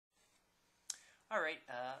Alright,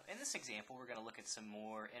 in this example we're going to look at some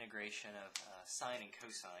more integration of sine and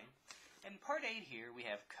cosine. In part 8 here we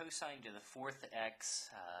have cosine to the fourth x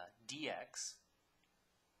dx.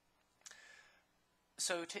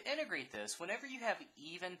 So to integrate this, whenever you have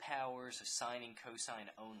even powers of sine and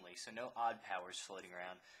cosine only, so no odd powers floating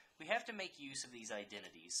around, we have to make use of these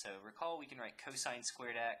identities. So recall we can write cosine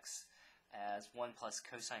squared x as 1 plus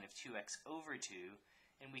cosine of 2x over 2.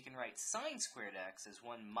 And we can write sine squared x as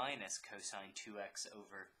 1 minus cosine 2x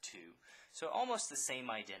over 2. So almost the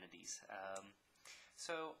same identities.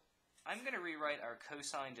 So I'm going to rewrite our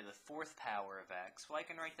cosine to the fourth power of x. Well, I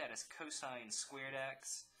can write that as cosine squared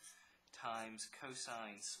x times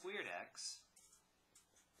cosine squared x.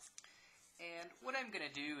 And what I'm going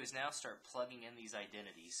to do is now start plugging in these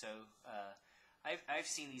identities. So I've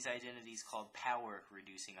seen these identities called power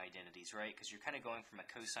reducing identities, right? Because you're kind of going from a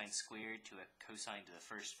cosine squared to a cosine to the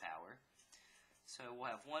first power. So we'll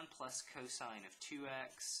have 1 plus cosine of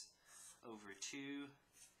 2x over 2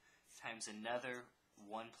 times another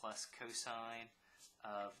 1 plus cosine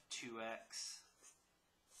of 2x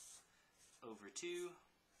over 2.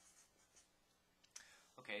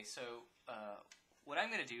 Okay, so what I'm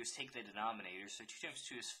going to do is take the denominator, so 2 times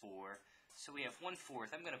 2 is 4. So we have 1/4.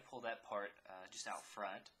 I'm going to pull that part just out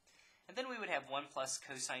front. And then we would have 1 plus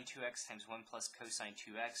cosine 2x times 1 plus cosine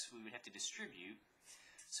 2x. We would have to distribute.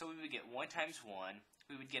 So we would get 1 times 1.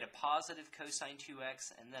 We would get a positive cosine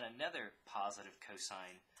 2x and then another positive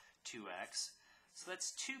cosine 2x. So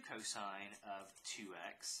that's 2 cosine of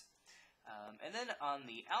 2x. And then on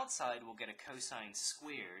the outside, we'll get a cosine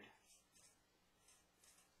squared.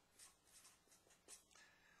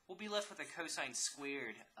 We'll be left with a cosine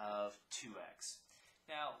squared of 2x.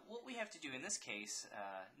 Now, what we have to do in this case,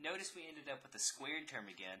 notice we ended up with the squared term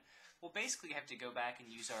again. We'll basically have to go back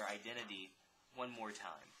and use our identity one more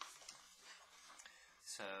time.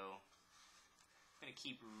 So, I'm going to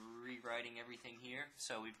keep rewriting everything here.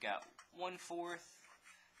 So we've got 1/4,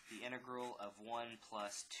 the integral of 1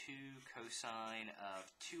 plus 2 cosine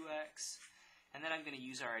of 2x, and then I'm going to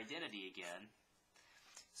use our identity again.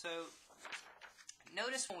 So,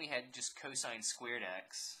 notice when we had just cosine squared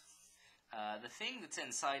x, the thing that's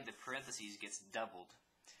inside the parentheses gets doubled.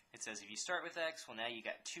 It says if you start with x, well now you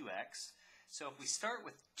got 2x. So if we start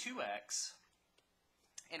with 2x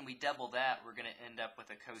and we double that, we're going to end up with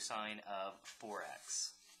a cosine of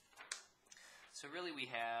 4x. So really we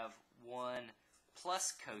have 1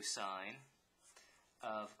 plus cosine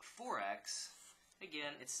of 4x.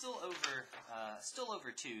 Again, it's still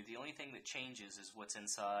over 2. The only thing that changes is what's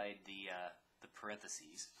inside the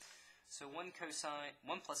parentheses. So 1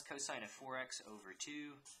 plus cosine of 4x over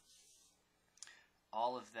 2.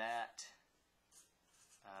 All of that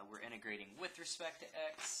we're integrating with respect to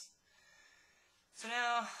x. So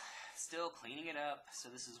now, still cleaning it up. So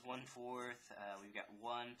this is 1/4. We've got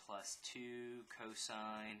 1 plus 2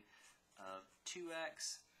 cosine of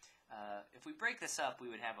 2x. If we break this up, we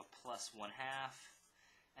would have a plus 1/2.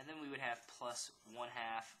 And then we would have plus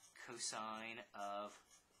 1/2 cosine of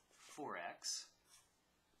 4x.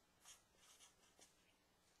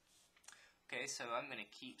 Okay, so I'm going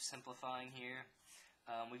to keep simplifying here.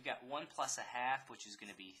 We've got 1 plus 1/2, which is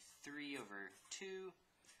going to be 3 over 2,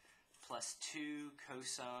 plus 2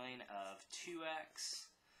 cosine of 2x,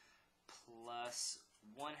 plus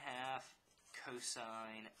 1/2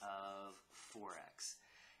 cosine of 4x.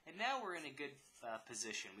 And now we're in a good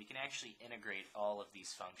position. We can actually integrate all of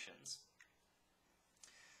these functions.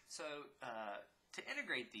 So, to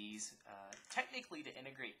integrate these, technically to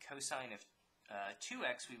integrate cosine of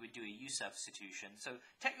 2x, we would do a u substitution. So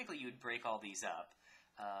technically you would break all these up.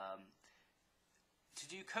 To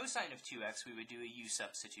do cosine of 2x, we would do a u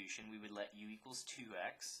substitution. We would let u equals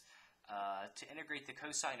 2x. To integrate the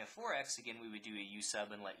cosine of 4x, again, we would do a u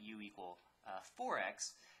sub and let u equal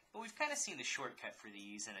 4x. But we've kind of seen the shortcut for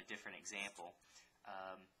these in a different example.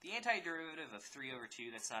 The antiderivative of 3 over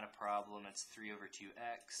 2, that's not a problem. It's 3 over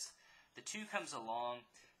 2x. The 2 comes along.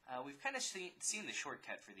 We've kind of seen the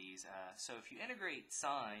shortcut for these. So if you integrate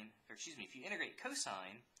if you integrate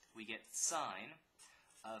cosine, we get sine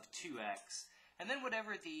of 2x. And then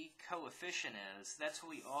whatever the coefficient is, that's what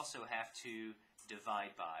we also have to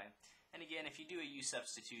divide by. And again, if you do a u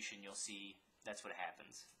substitution, you'll see that's what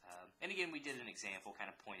happens. And again, we did an example kind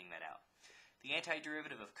of pointing that out. The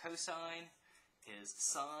antiderivative of cosine is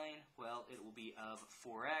sine. Well, it will be of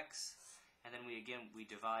 4x. And then we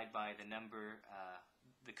divide by the number,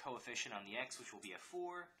 the coefficient on the x, which will be a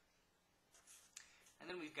 4. And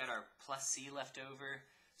then we've got our plus c left over.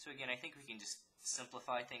 So again, I think we can just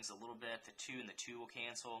simplify things a little bit. The 2 and the 2 will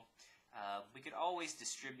cancel. We could always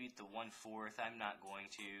distribute the 1/4. I'm not going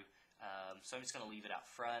to. So I'm just going to leave it out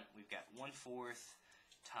front. We've got 1/4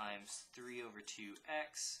 times 3 over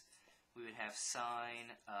 2x. We would have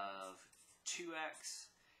sine of 2x,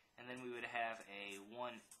 and then we would have a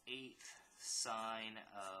 1/8 sine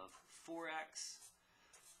of 4x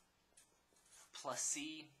plus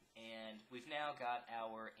c, and we've now got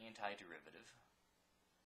our antiderivative.